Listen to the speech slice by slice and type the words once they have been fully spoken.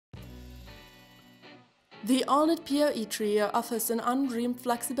The ALLNET PoE trio offers an undreamed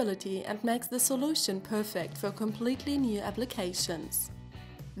flexibility and makes the solution perfect for completely new applications.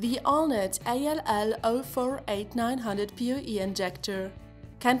 The ALLNET ALL-048900 PoE injector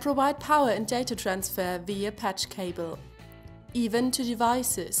can provide power and data transfer via patch cable, even to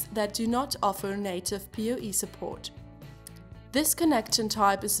devices that do not offer native PoE support. This connection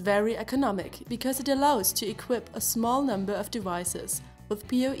type is very economic because it allows to equip a small number of devices with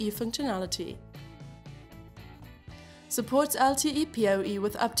PoE functionality. Supports LTE PoE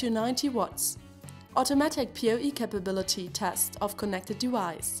with up to 90 watts. Automatic PoE capability test of connected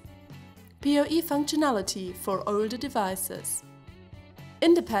device. PoE functionality for older devices.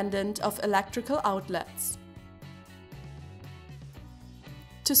 Independent of electrical outlets.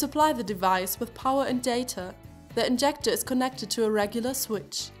 To supply the device with power and data, the injector is connected to a regular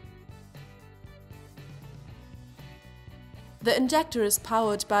switch. The injector is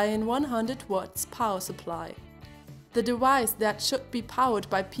powered by a 100 watts power supply. The device that should be powered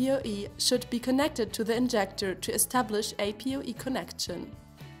by PoE should be connected to the injector to establish a PoE connection.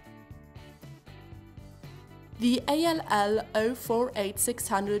 The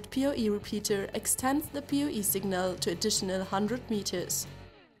ALL-048600 PoE repeater extends the PoE signal to additional 100 meters.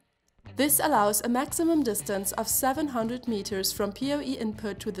 This allows a maximum distance of 700 meters from PoE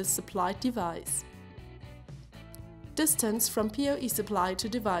input to the supplied device. Distance from PoE supply to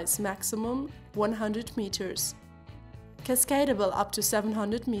device maximum 100 meters. Cascadable up to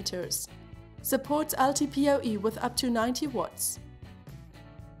 700 meters. Supports LTPoE with up to 90 watts.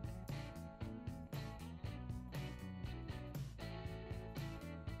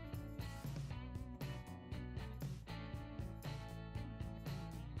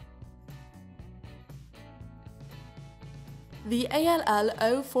 The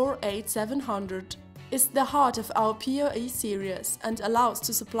ALL-048700 is the heart of our PoE series and allows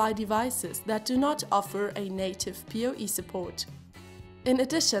to supply devices that do not offer a native PoE support. In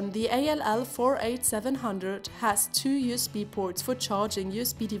addition, the ALL-48700 has two USB ports for charging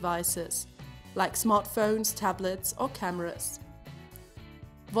USB devices, like smartphones, tablets or cameras.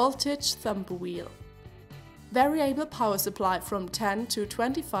 Voltage thumb wheel. Variable power supply from 10 to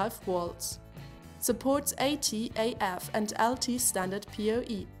 25 volts. Supports AT, AF and LT standard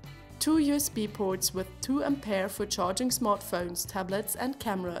PoE. Two USB ports with 2 ampere for charging smartphones, tablets and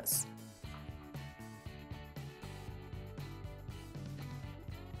cameras.